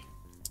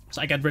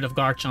 so I get rid of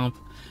Garchomp.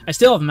 I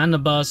still have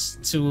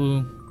Mandibuzz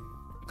to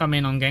come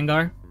in on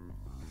Gengar.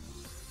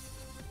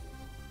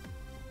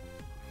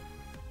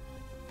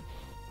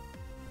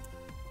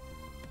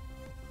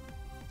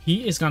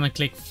 He is gonna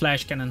click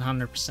Flash Cannon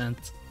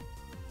 100%.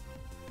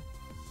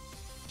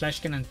 Flash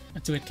Cannon, a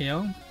 2-hit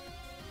KO.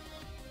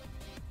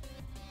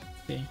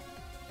 Okay,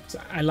 so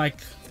I like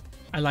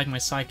my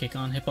Psychic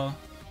on Hippo.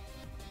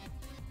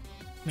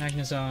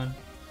 Magnezone.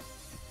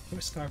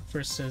 Scarf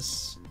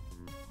versus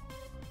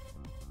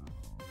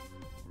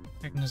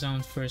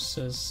Magnezone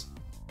versus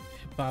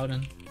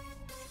Hippowdon.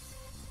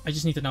 I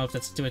just need to know if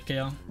that's a 2-hit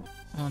KO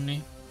on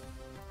me.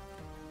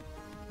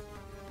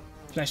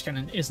 Flash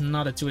Cannon is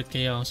not a 2-hit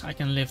KO, so I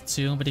can live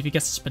 2, but if he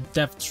gets a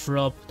Spadef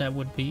drop, that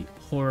would be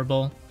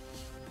horrible.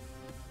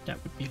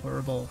 That would be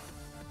horrible.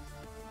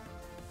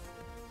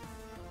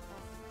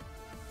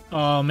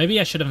 Oh, maybe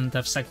I shouldn't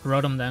have sacked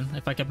Rotom then.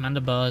 If I kept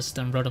Mandibuzz,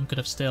 then Rotom could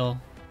have still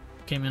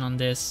came in on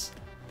this.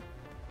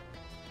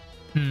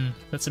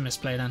 That's a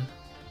misplay then.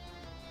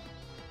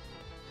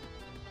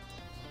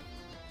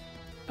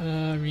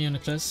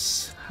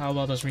 Reuniclus. How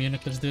well does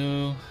Reuniclus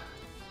do?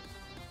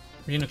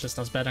 Reuniclus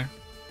does better.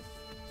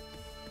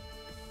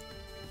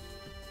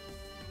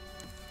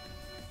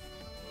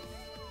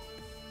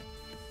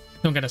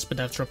 Don't get a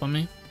Spadef drop on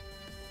me.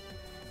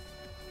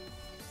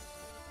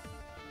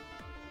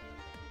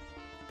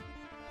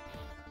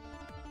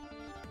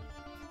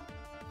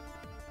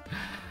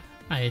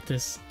 I hate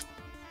this.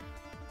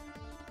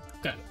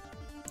 Okay.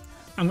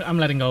 I'm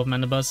letting go of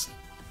Mandibuzz.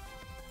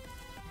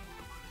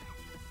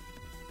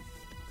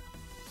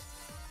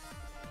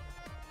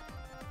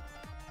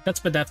 That's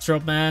the death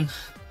drop, man.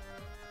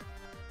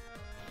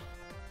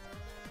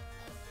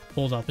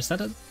 Hold up, is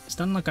that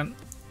like an...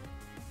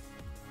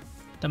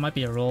 That might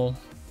be a roll.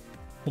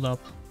 Hold up.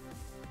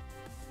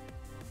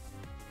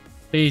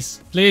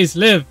 Please, please,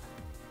 live!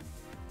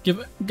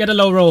 Get a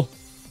low roll.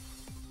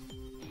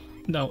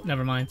 No,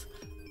 never mind.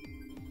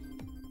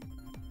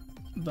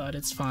 But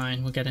it's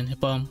fine, we're getting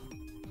Hippo.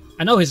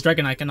 I know his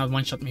Dragonite cannot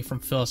one-shot me from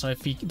Phil, so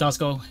if he does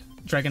go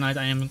Dragonite,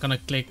 I am gonna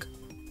click...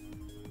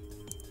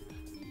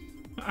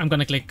 I'm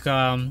gonna click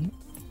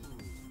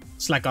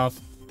Slack Off.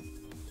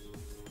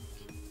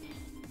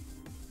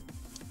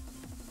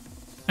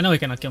 I know he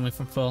cannot kill me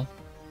from full.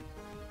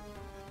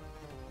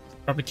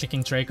 Probably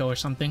clicking Draco or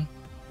something.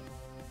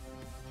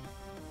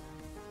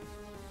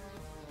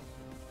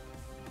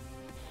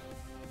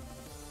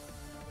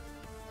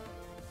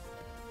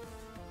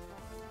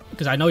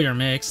 Because I know you're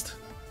mixed.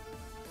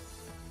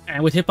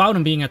 And with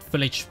Hippowdon being at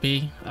full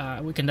HP,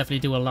 we can definitely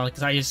do a lot.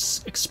 Because I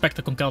just expect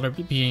the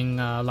Conkeldurr being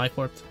life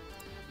warped.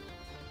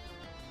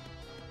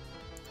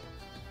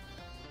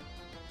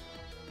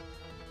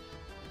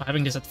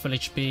 Having this at full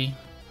HP,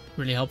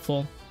 really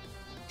helpful.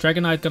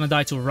 Dragonite gonna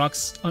die to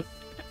Rocks.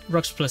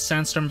 Rocks plus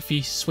Sandstorm if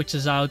he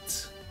switches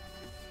out.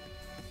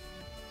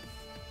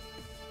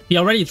 He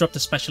already dropped a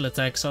special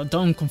attack, so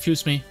don't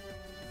confuse me.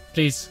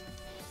 Please.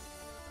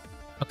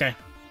 Okay.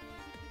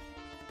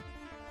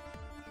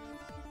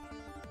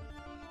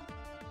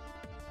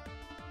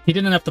 He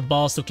didn't have the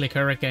balls to click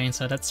Hurricane,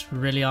 so that's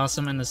really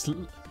awesome. And this...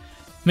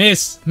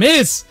 Miss!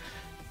 Miss!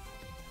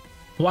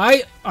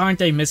 Why aren't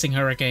they missing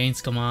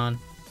Hurricanes? Come on.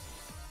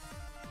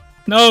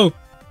 No!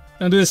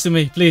 Don't do this to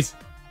me, please.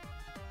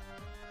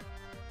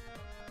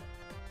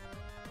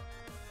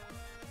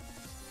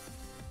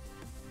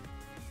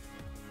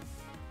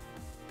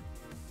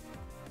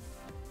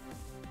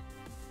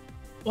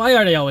 Why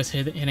are they always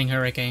hitting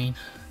Hurricane?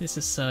 This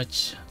is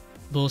such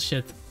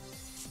bullshit.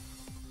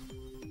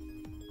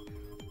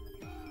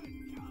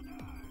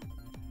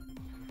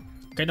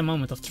 Okay, the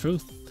moment of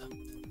truth.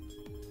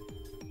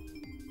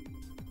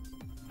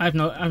 I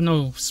have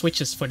no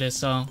switches for this,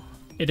 so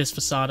it is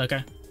Facade,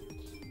 okay.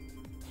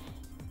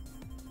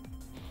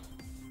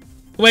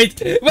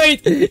 Wait!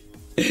 Wait!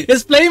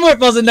 His Playmorph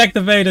wasn't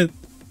activated!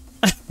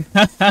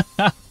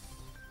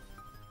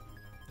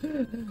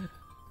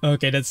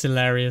 Okay, that's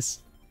hilarious.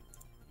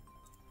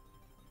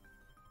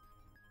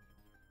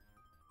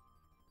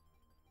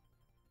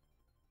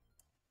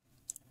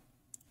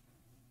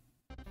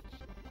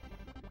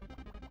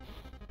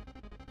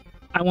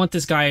 I want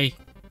this guy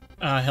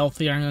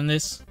healthier than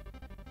this.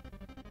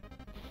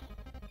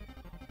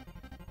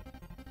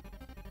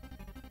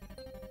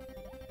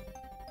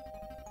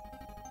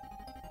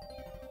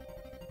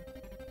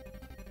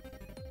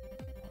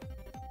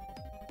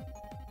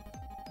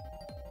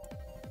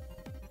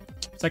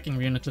 Attacking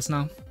Reuniclus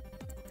now.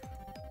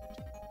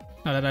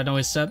 Now that I know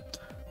his set.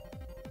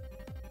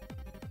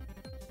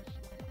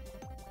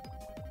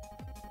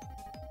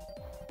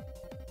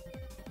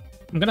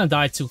 I'm gonna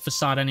die to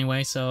Facade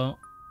anyway, so...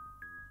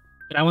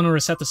 But I want to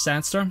reset the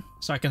Sandstorm,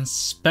 so I can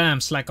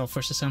spam Slack Off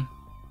versus him.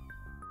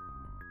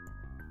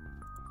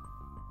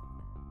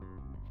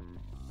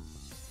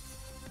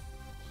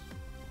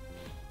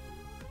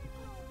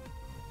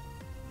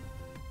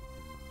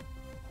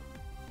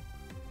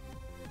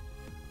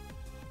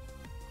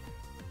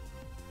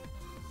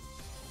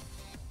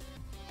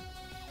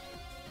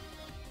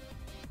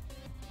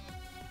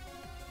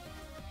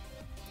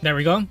 There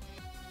we go.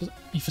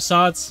 He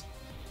Facades.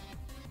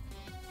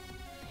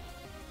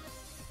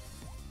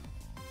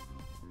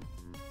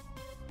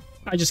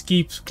 I just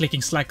keep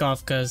clicking Slack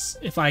Off because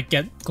if I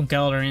get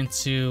Conkeldurr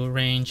into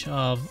range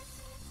of,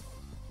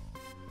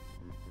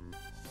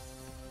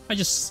 I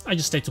just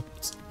stay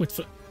with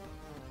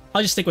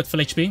I'll just stick with full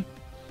HP.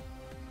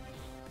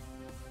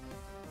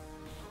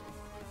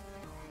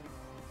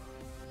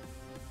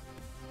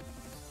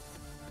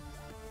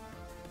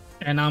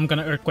 And now I'm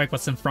gonna Earthquake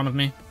what's in front of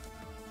me.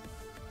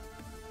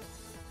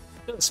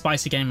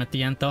 Spicy game at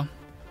the end though.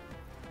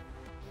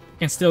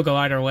 Can still go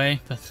either way,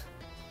 but.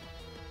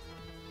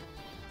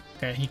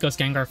 Okay, he goes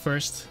Gengar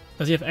first.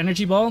 Does he have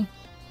Energy Ball?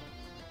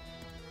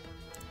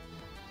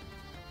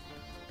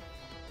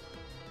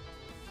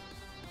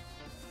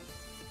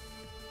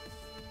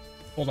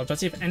 Hold up, does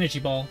he have Energy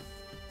Ball?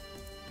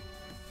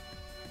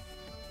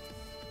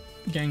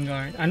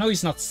 Gengar. I know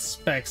he's not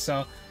Spec,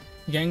 so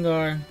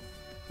Gengar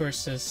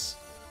versus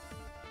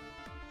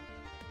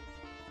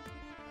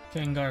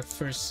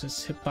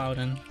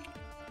Hippowdon.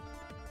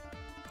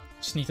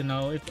 Just need to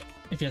know if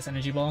he has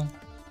Energy Ball.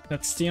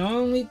 That's the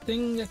only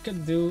thing that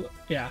could do.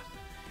 Yeah,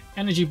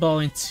 Energy Ball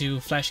into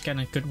Flash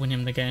Cannon could win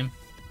him the game.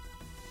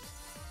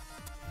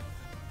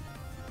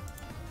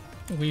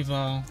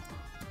 Weavile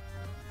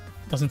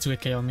doesn't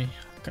 2-hit KO me.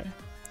 Okay,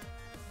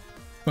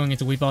 going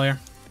into Weavile here.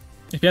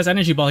 If he has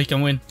Energy Ball, he can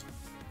win.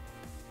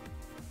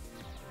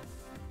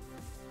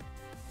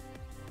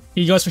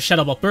 He goes for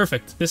Shadow Ball.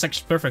 Perfect. This is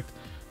actually perfect.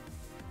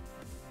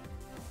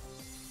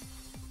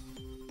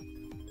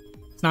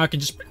 Now I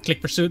can just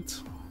click Pursuit.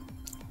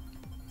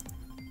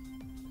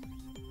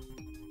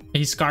 He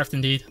he's scarfed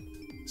indeed.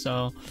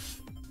 So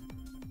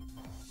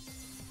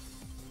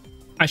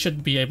I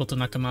should be able to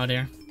knock him out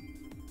here.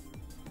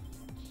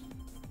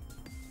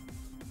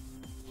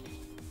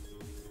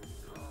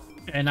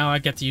 And now I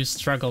get to use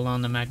struggle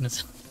on the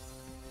Magnus.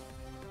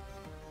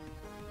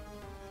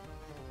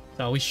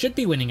 So we should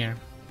be winning here.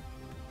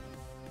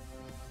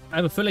 I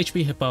have a full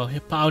HP Hippo.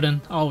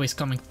 Hippowden always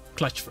coming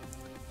clutch for,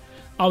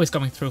 always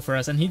coming through for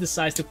us, and he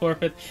decides to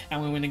forfeit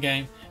and we win the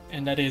game.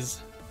 And that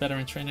is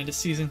veteran trainer this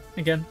season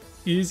again.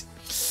 Easy.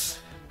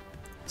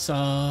 So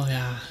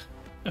yeah,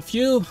 a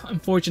few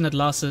unfortunate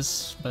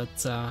losses, but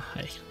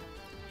hey,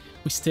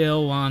 we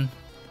still won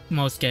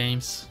most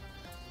games.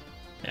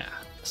 Yeah,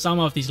 some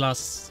of these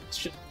losses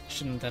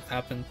shouldn't have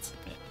happened.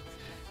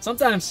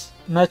 Sometimes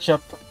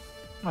matchup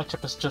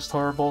is just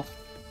horrible.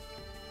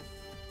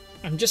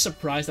 I'm just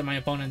surprised that my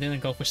opponent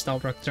didn't go for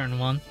Stealthrock turn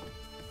 1.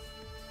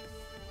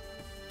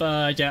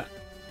 But yeah,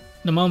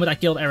 the moment I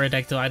killed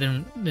Aerodactyl, I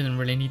didn't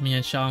really need me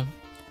and Shaw.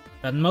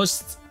 But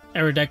most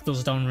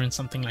Aerodactyls don't run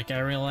something like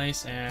Aerial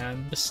Ace,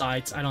 and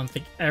besides, I don't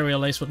think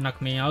Aerial Ace would knock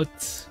me out.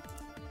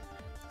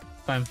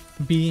 If I'm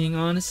being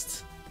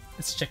honest.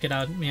 Let's check it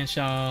out. Me and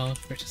Shaw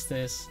versus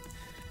this.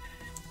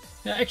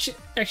 Yeah,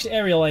 actually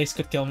Aerial Ace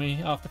could kill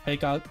me after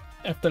fake out,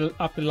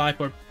 after life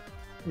or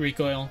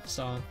recoil,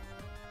 so.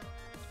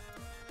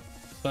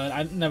 But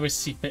I never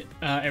see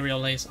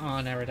Aerial Ace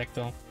on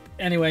Aerodactyl.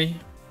 Anyway,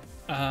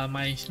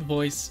 my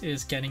voice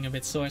is getting a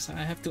bit sore, so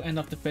I have to end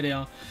off the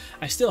video.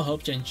 I still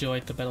hope you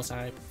enjoyed the battles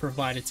I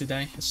provided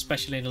today,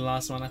 especially the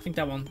last one. I think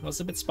that one was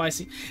a bit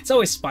spicy. It's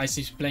always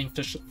spicy playing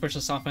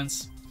versus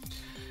offense.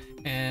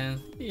 And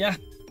yeah,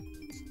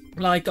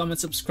 like, comment,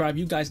 subscribe.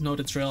 You guys know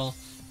the drill.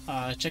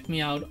 Check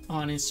me out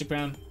on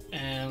Instagram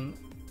and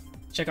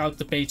check out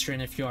the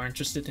Patreon if you are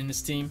interested in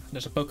this team.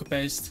 There's a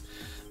PokePaste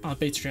on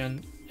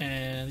Patreon.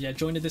 And yeah,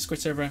 join the Discord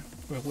server.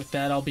 With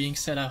that all being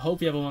said, I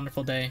hope you have a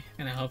wonderful day,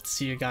 and I hope to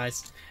see you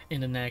guys in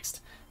the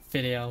next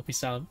video.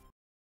 Peace out.